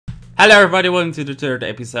Hello everybody, welcome to the third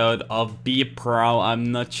episode of Be Pro.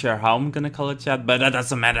 I'm not sure how I'm gonna call it yet, but that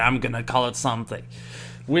doesn't matter, I'm gonna call it something.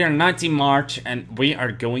 We are 19 March and we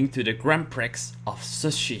are going to the Grand Prix of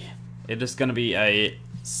Sushi. It is gonna be a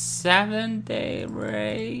 7-day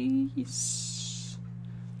race.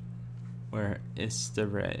 Where is the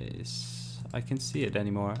race? I can't see it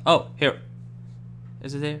anymore. Oh, here.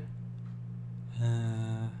 Is it there?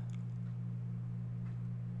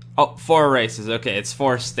 Oh, 4 races. Okay, it's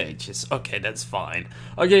 4 stages. Okay, that's fine.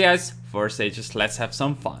 Okay, guys, 4 stages. Let's have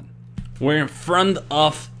some fun. We're in front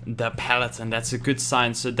of the peloton. That's a good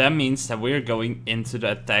sign. So that means that we're going into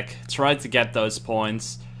the attack. Try to get those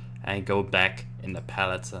points and go back in the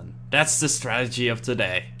peloton. That's the strategy of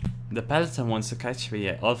today. The peloton wants to catch me,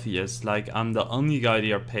 obvious. Like, I'm the only guy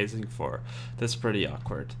they are pacing for. That's pretty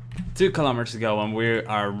awkward. 2 kilometers to go and we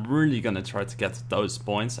are really gonna try to get those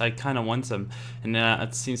points. I kind of want them, and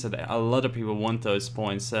it seems that a lot of people want those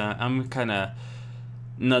points. I'm kind of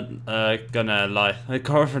not gonna lie.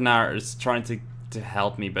 Corvenar is trying to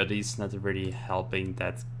help me, but he's not really helping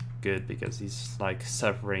that good because he's like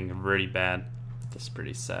suffering really bad. That's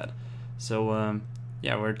pretty sad. So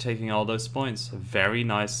yeah, we're taking all those points. Very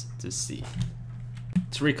nice to see.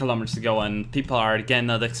 3 kilometers to go and people are again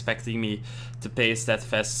not expecting me to pace that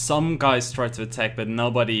fast. Some guys try to attack, but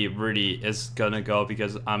nobody really is gonna go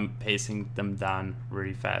because I'm pacing them down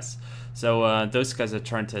really fast. So those guys are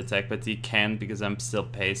trying to attack, but they can't because I'm still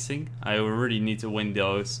pacing. I really need to win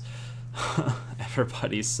those.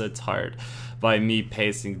 Everybody's so tired by me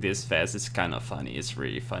pacing this fast. It's kind of funny. It's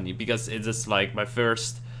really funny because it is like my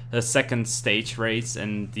second stage race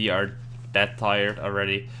and they are that tired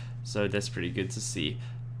already. So that's pretty good to see.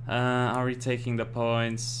 Are we taking the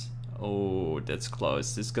points? Oh, that's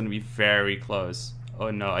close. This is gonna be very close.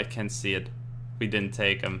 Oh no, I can't see it. We didn't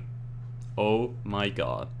take them. Oh my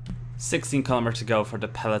god. 16 kilometers to go for the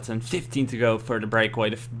peloton, 15 to go for the breakaway.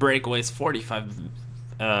 The breakaway is 45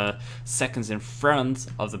 seconds in front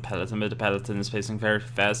of the peloton, but the peloton is pacing very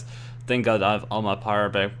fast. Thank god I have all my power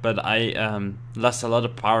back, but I lost a lot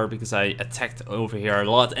of power because I attacked over here a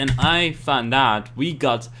lot, and I found out we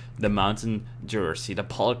got the mountain jersey, the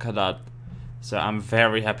POLKA dot. So I'm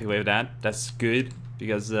very happy with that. That's good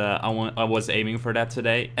because I was aiming for that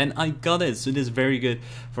today and I got it. So it is very good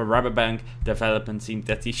for Rabobank development team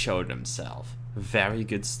that he showed himself. Very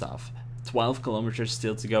good stuff. 12 kilometers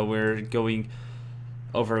still to go. We're going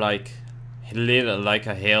over like little like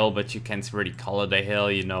a hill, but you can't really call it a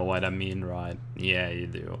hill, you know what I mean, right? Yeah, you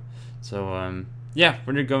do. So yeah,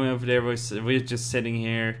 we're going over there. We're just sitting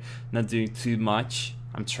here, not doing too much.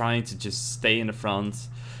 I'm trying to just stay in the front,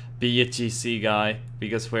 be a GC guy,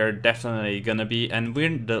 because we're definitely gonna be, and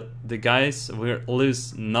we're the guys, we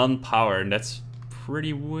lose non-power, and that's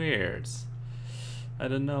pretty weird. I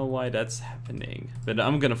don't know why that's happening, but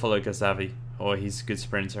I'm gonna follow Gazavi. Oh, he's a good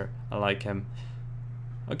sprinter. I like him.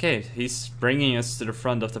 Okay, he's bringing us to the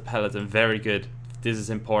front of the peloton. Very good. This is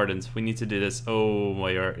important. We need to do this. Oh,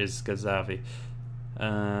 where is Gazavi?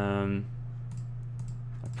 I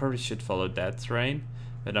probably should follow that train,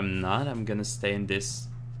 but I'm not. I'm gonna stay in this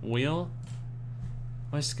wheel.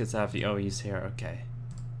 Where's Gazavi? Oh, he's here. Okay.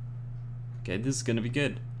 Okay, this is gonna be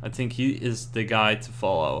good. I think he is the guy to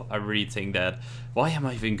follow. I really think that. Why am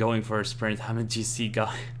I even going for a sprint? I'm a GC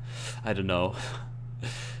guy. I don't know.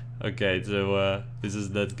 Okay, so this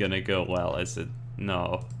is not gonna go well, is it?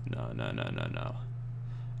 No.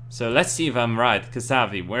 So let's see if I'm right.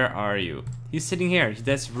 Kasavi, where are you? He's sitting here.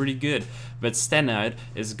 That's really good. But Stenout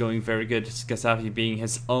is going very good. Kasavi being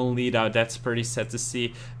his own lead out. That's pretty sad to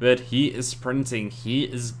see. But he is sprinting. He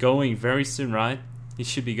is going very soon, right? He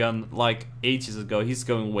should be gone like ages ago. He's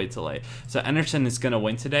going way too late. So Anderson is gonna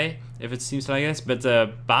win today, if it seems like this. But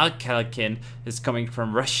Balkalkin is coming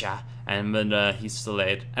from Russia, and he's too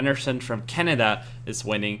late. Anderson from Canada is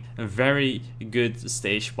winning. A very good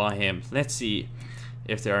stage by him. Let's see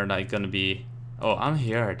if they are like gonna be. Oh, I'm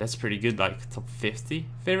here. That's pretty good. Like top 50.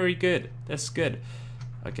 Very good. That's good.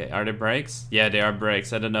 Okay, are there breaks? Yeah, there are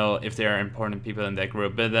breaks. I don't know if there are important people in that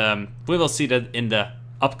group, but we will see that in the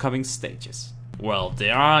upcoming stages. Well,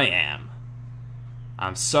 there I am.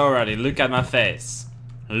 I'm so ready. Look at my face.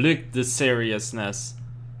 Look the seriousness.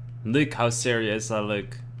 Look how serious I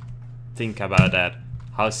look. Think about that.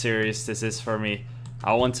 How serious this is for me.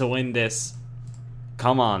 I want to win this.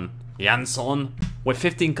 Come on, Jansson. With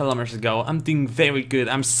 15 kilometers to go, I'm doing very good.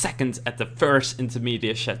 I'm second at the first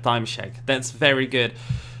intermediate time check. That's very good.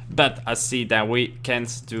 But I see that we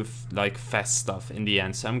can't do like fast stuff in the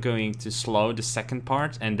end, so I'm going to slow the second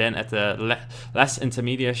part, and then at the last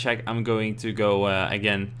intermediate check I'm going to go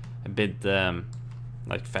again a bit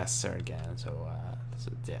like faster again. So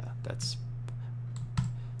yeah,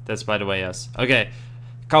 That's by the way us. Okay,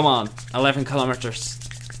 come on, 11 kilometers.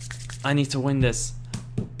 I need to win this.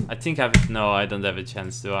 I think no, I don't have a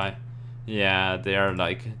chance, do I? Yeah, they are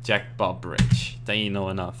like jackpot rich. They know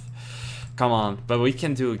enough. Come on, but we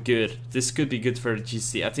can do it good. This could be good for the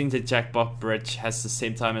GC. I think the jackpot bridge has the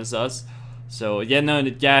same time as us. So yeah, no,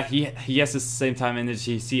 yeah, he has the same time in the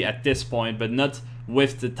GC at this point, but not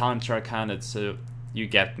with the time trial counted. So you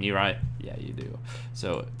get me, right? Yeah, you do.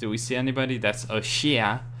 So do we see anybody? That's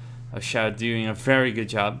Oshia. Oshia doing a very good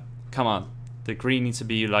job. Come on, the green needs to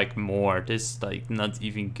be like more. This like not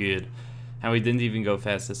even good. And we didn't even go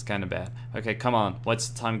fast. That's kind of bad. Okay, come on. What's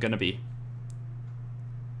the time gonna be?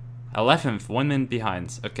 11th, 1 minute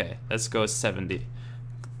behind. Okay, let's go 70.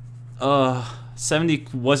 70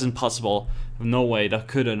 wasn't possible. No way, that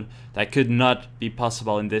could not be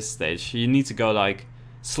possible in this stage. You need to go like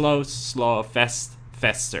slow, slow, fast,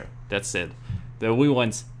 faster. That's it. We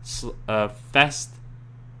went fast,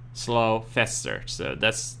 slow, faster. So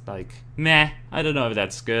that's like meh. I don't know if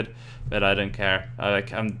that's good, but I don't care.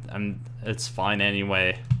 It's fine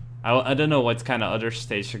anyway. I don't know what kind of other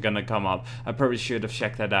stage are gonna come up. I probably should have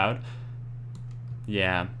checked that out.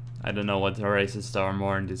 Yeah, I don't know what the races are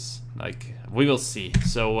more in this. Like, we will see.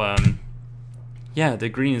 So, yeah, the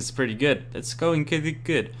green is pretty good. It's going pretty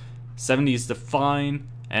good. 70 is the fine,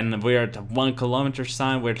 and we're at the 1 kilometer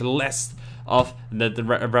sign. We're the last of the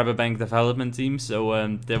Rubber Bank development team, so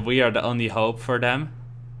we are the only hope for them.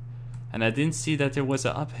 And I didn't see that there was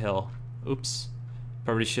an uphill. Oops.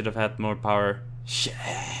 Probably should have had more power. Shit.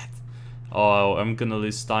 Oh, I'm gonna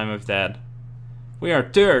lose time with that. We are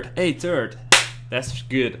third. Hey, third. That's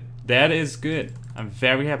good. That is good. I'm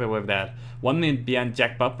very happy with that. 1 minute behind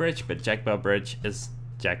Jackpot Bridge, but Jackpot Bridge is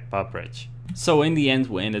Jackpot Bridge. So in the end,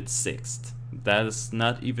 we ended 6th. That is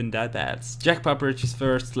not even that bad. Jackpot Bridge is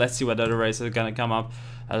first. Let's see what other races are gonna come up.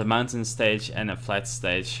 A mountain stage and a flat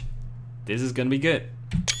stage. This is gonna be good.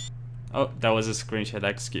 Oh, that was a screenshot.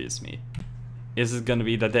 Excuse me. This is gonna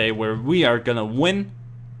be the day where we are gonna win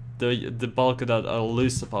the polka dot or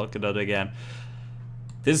lose the polka dot again.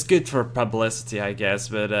 This is good for publicity, I guess,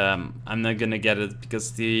 but I'm not gonna get it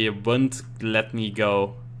because they won't let me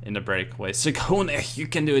go in the breakaway. So Koenig, you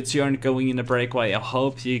can do it. You aren't going in the breakaway. I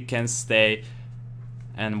hope you can stay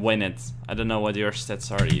and win it. I don't know what your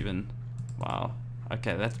stats are even. Wow.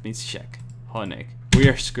 Okay, let me check. Honig, we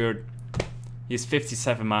are screwed. He's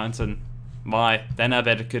 57 mountain. Why? Then I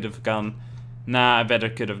better could have gone. Nah, I better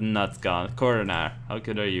could have not gone. Coroner, how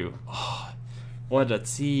good are you? Oh, what a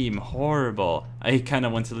team. Horrible. I kind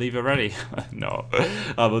of want to leave already. No,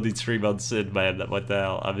 I'm only 3 months in, man. What the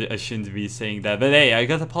hell? I shouldn't be saying that. But hey, I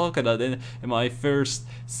got a polka dot in my first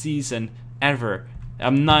season ever.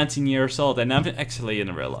 I'm 19 years old, and I'm actually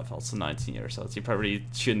in real life also 19 years old. You probably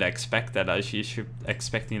shouldn't expect that. You should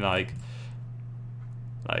expect me like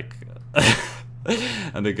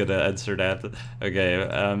I'm not gonna answer that.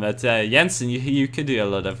 Okay, but Jensen, you could do a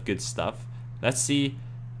lot of good stuff. Let's see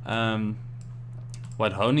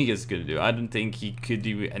what Honig is gonna do. I don't think he could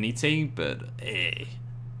do anything, but hey,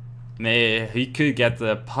 he could get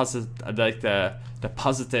the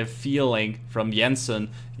positive feeling from Jensen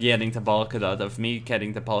getting the polka dot, of me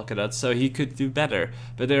getting the polka dot, so he could do better.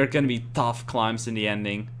 But there are gonna be tough climbs in the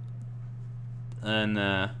ending, and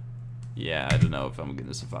yeah, I don't know if I'm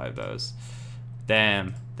gonna survive those.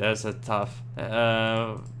 Damn, that's a tough.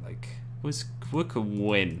 Like, who could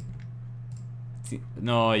win?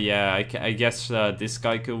 No, yeah, I guess this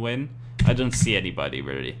guy could win. I don't see anybody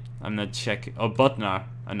really. I'm not checking. Oh, Butner,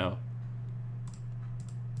 I know.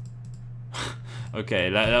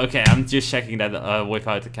 Okay, okay, I'm just checking that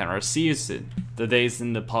without the camera. See you soon. The days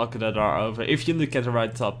in the polka dot are over. If you look at the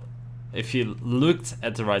right top, if you looked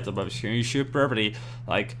at the right top of the screen, you should probably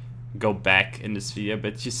like go back in this video,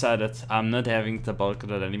 but you saw that I'm not having the polka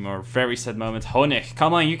dot anymore. Very sad moment. Honig,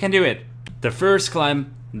 come on, you can do it. The first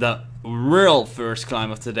climb, the real first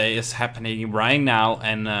climb of the day is happening right now,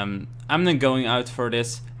 and I'm not going out for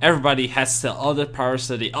this. Everybody has still all the power,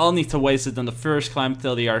 so they all need to waste it on the first climb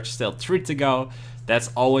till they are still 3 to go. That's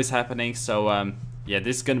always happening, so yeah,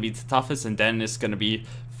 this is gonna be the toughest, and then it's gonna be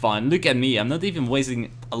fun. Look at me, I'm not even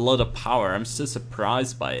wasting a lot of power. I'm so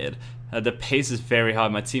surprised by it. The pace is very high.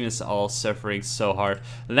 My team is all suffering so hard.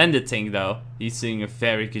 Lenditing though, he's doing a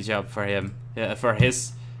very good job for him. Yeah, for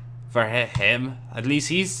him. At least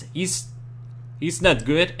he's not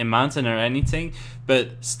good in mountain or anything,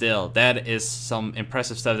 but still, that is some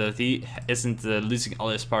impressive stuff that he isn't losing all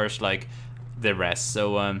his powers like the rest.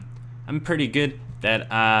 So I'm pretty good.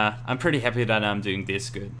 That I'm pretty happy that I'm doing this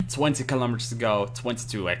good. 20 kilometers to go,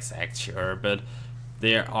 22 exact, sure, but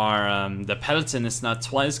there are the peloton is now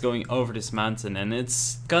twice going over this mountain, and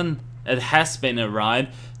it's gone It has been a ride.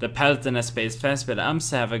 The peloton has paced fast, but I'm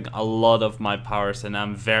saving a lot of my powers, and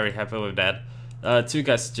I'm very happy with that. Two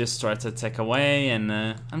guys just tried to attack away, and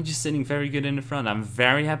I'm just sitting very good in the front. I'm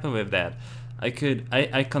very happy with that. I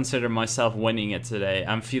consider myself winning it today.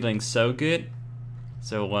 I'm feeling so good.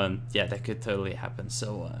 So yeah, that could totally happen.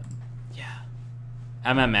 So yeah,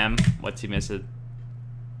 MMM. What team is it?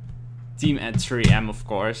 Team at 3M, of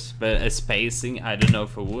course, but it's pacing. I don't know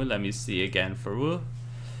for who. Let me see again for who.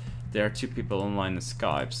 There are 2 people online on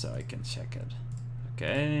Skype, so I can check it.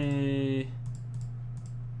 Okay.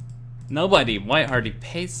 Nobody. Why are they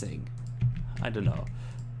pacing? I don't know.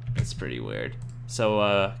 That's pretty weird.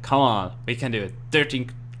 So come on, we can do it.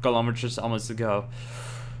 13 kilometers almost to go.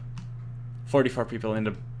 44 people in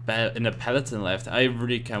the peloton left. I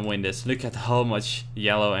really can win this. Look at how much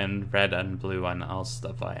yellow and red and blue and all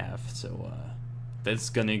stuff I have. So that's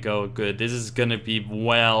gonna go good. This is gonna be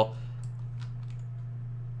well.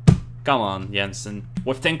 Come on, Jensen.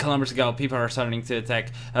 With 10 kilometers to go, people are starting to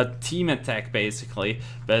attack. A team attack, basically.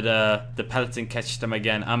 But the peloton catches them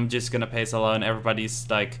again. I'm just gonna pace alone. Everybody's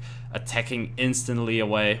like attacking instantly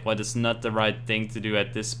away. What is not the right thing to do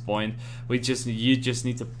at this point. You just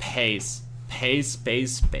need to pace. Pace,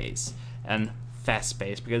 and fast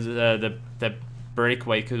pace. Because the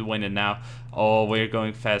breakaway could win it now. Oh, we're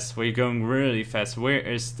going fast. We're going really fast. Where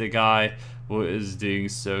is the guy who is doing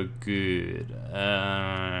so good?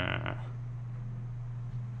 I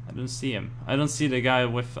don't see him. I don't see the guy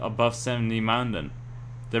with above 70 mountain.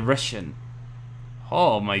 The Russian.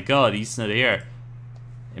 Oh my god, he's not here.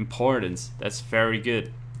 Importance. That's very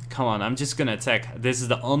good. Come on, I'm just gonna attack. This is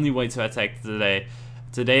the only way to attack today.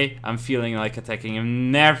 Today, I'm feeling like attacking. I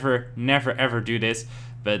never ever do this,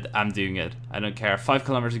 but I'm doing it. I don't care. 5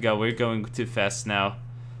 kilometers to go. We're going too fast now.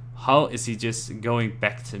 How is he just going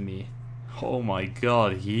back to me? Oh my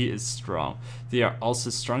god, he is strong. They are also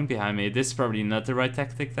strong behind me. This is probably not the right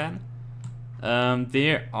tactic then.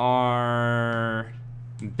 There are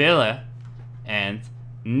Bille and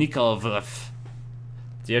Nikolov.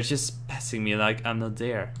 They're just passing me like I'm not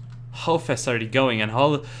there. How fast are they going, and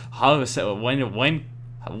how is it, when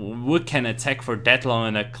who can attack for that long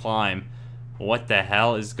in a climb? What the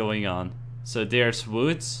hell is going on? So there's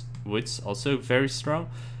Woods also very strong.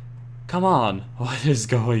 Come on, what is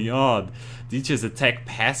going on? They just attack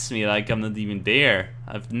past me like I'm not even there.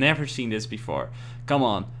 I've never seen this before. Come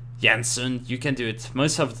on, Jensen, you can do it.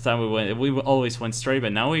 Most of the time we always went straight,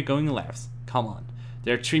 but now we're going left. Come on.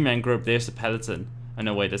 They're a 3-man group. There's the peloton. Oh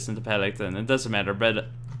no, wait, that's not the peloton. It doesn't matter, but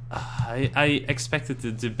I expected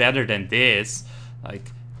to do better than this.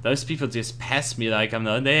 Like, those people just passed me like I'm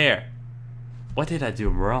not there. What did I do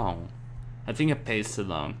wrong? I think I paced too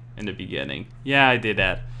long in the beginning. Yeah, I did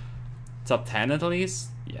that. Top 10 at least?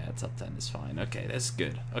 Yeah, top 10 is fine. Okay, that's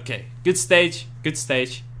good. Okay, good stage. Good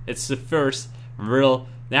stage. It's the first real...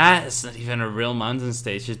 Nah, it's not even a real mountain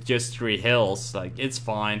stage. It's just 3 hills. Like, it's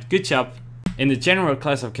fine. Good job. In the general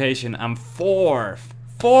classification, I'm 4th.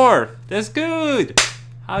 4th! That's good!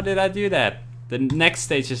 How did I do that? The next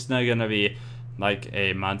stage is not gonna be like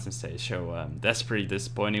a mountain stage, so that's pretty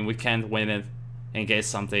disappointing. We can't win it in case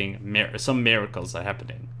some miracles are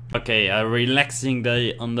happening. Okay, a relaxing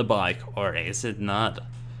day on the bike, or is it not?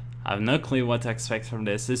 I have no clue what to expect from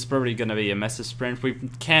this. This is probably gonna be a massive sprint. We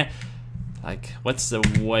can't... Like, what's the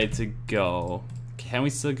way to go? Can we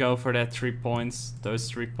still go for that 3 points? Those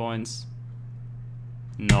 3 points?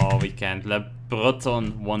 No, we can't. Le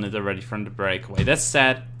Breton won it already from the breakaway. That's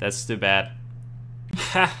sad. That's too bad.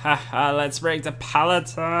 Ha ha ha, let's break the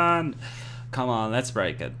peloton! Come on, let's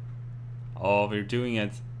break it. Oh, we're doing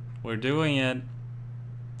it. We're doing it.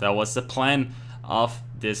 That was the plan of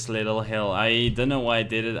this little hill. I don't know why I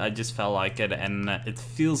did it. I just felt like it, and it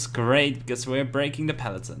feels great because we're breaking the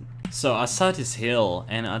peloton. So I saw this hill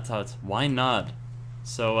and I thought, why not?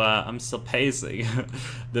 So I'm still pacing.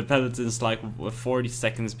 The peloton's like 40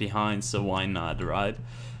 seconds behind, so why not, right?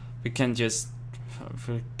 We can just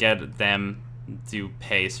get them to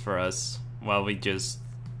pace for us while we just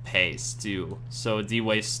pace too. So they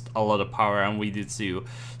waste a lot of power and we do too.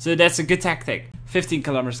 So that's a good tactic. 15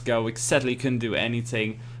 kilometers ago, we sadly couldn't do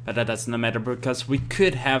anything, but that doesn't matter because we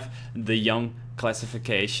could have the young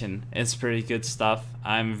classification. It's pretty good stuff.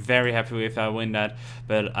 I'm very happy if I win that,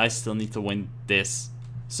 but I still need to win this.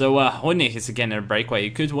 So Honig is again a breakaway.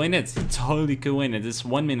 You could win it. You totally could win it. It's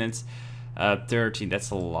 1 minute 13. That's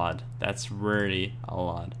a lot. That's really a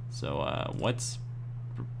lot. So what's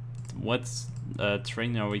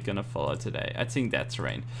train are we gonna follow today? I think that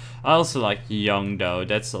train. I also like Young though.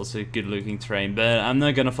 That's also a good looking train, but I'm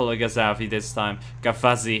not gonna follow Gazavi this time.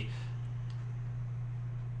 Gavazi.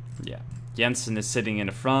 Yeah, Jensen is sitting in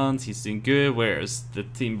the front, he's doing good, whereas the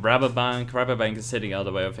team Rabobank is sitting all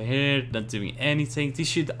the way over here, not doing anything. They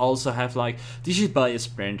should also have like, they should buy a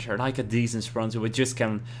sprinter, like a decent sprinter with just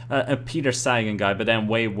a Peter Sagan guy, but then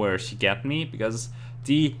way worse, you get me? Because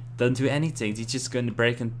they don't do anything, they just gonna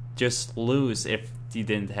break and just lose if they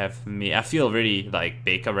didn't have me. I feel really like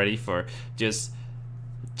big already for just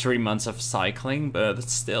 3 months of cycling, but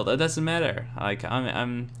still that doesn't matter. Like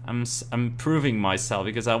I'm proving myself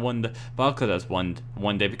because I won the POLKA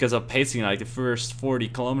one day because of pacing like the first 40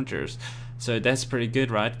 kilometers. So that's pretty good,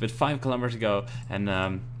 right? But 5 kilometers to go,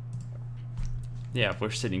 and yeah,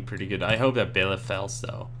 we're sitting pretty good. I hope that Bille fails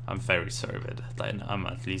though. I'm very sorry, but I'm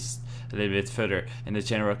at least a little bit further in the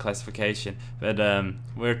general classification. But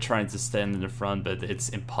we're trying to stand in the front, but it's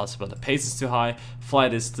impossible. The pace is too high,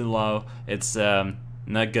 flight is too low. It's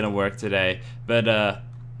not gonna work today. But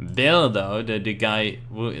Bill though, the guy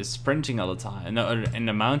who is sprinting all the time, in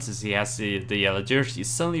the mountains, he has the yellow jersey. He's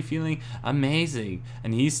suddenly feeling amazing,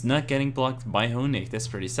 and he's not getting blocked by Honig. That's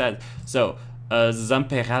pretty sad. So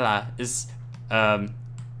Zamperella is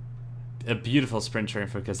a beautiful sprinter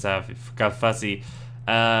for Kavasi.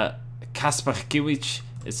 Kasper Kiewicz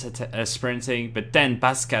is sprinting, but then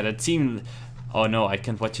Baska, the team. Oh no, I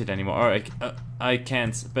can't watch it anymore. Or I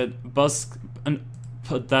can't. But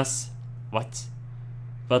what?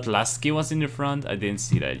 But Lasky was in the front. I didn't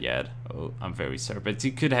see that yet. Oh, I'm very sorry. But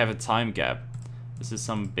you could have a time gap. Is there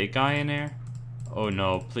some big guy in there? Oh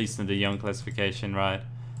no, please not the young classification, right?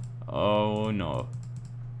 Oh no.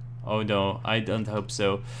 Oh no, I don't hope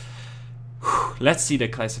so. Whew. Let's see the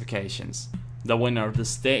classifications. The winner of the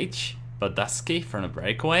stage, Badaski from the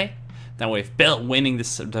breakaway. Then we have Bill winning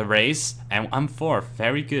the race, and I'm fourth.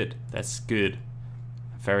 Very good. That's good.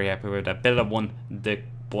 Very happy with that. Bill won the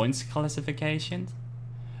points classification.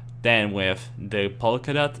 Then we have the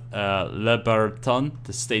polka dot, Le Barton,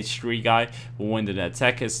 the stage 3 guy who won the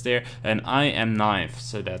attack is there, and I am 9th,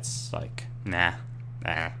 so that's like nah.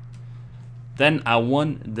 Then I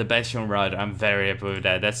won the best young rider. I'm very happy with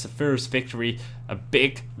that. That's the first victory, a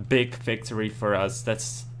big victory for us.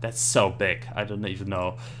 That's so big. I don't even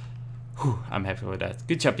know. Whew, I'm happy with that.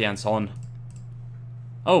 Good job, Jansson.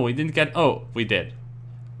 Oh, we didn't get. Oh, we did.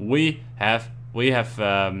 We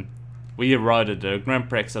routed the Grand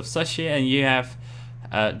Prix of Sochi, and you have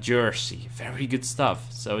Jersey. Very good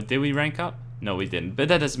stuff. So did we rank up? No, we didn't. But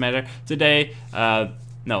that doesn't matter. Today,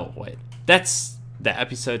 no, wait. That's the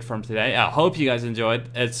episode from today. I hope you guys enjoyed.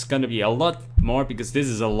 It's gonna be a lot more because this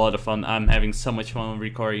is a lot of fun. I'm having so much fun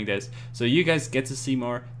recording this. So you guys get to see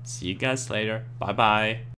more. See you guys later. Bye bye.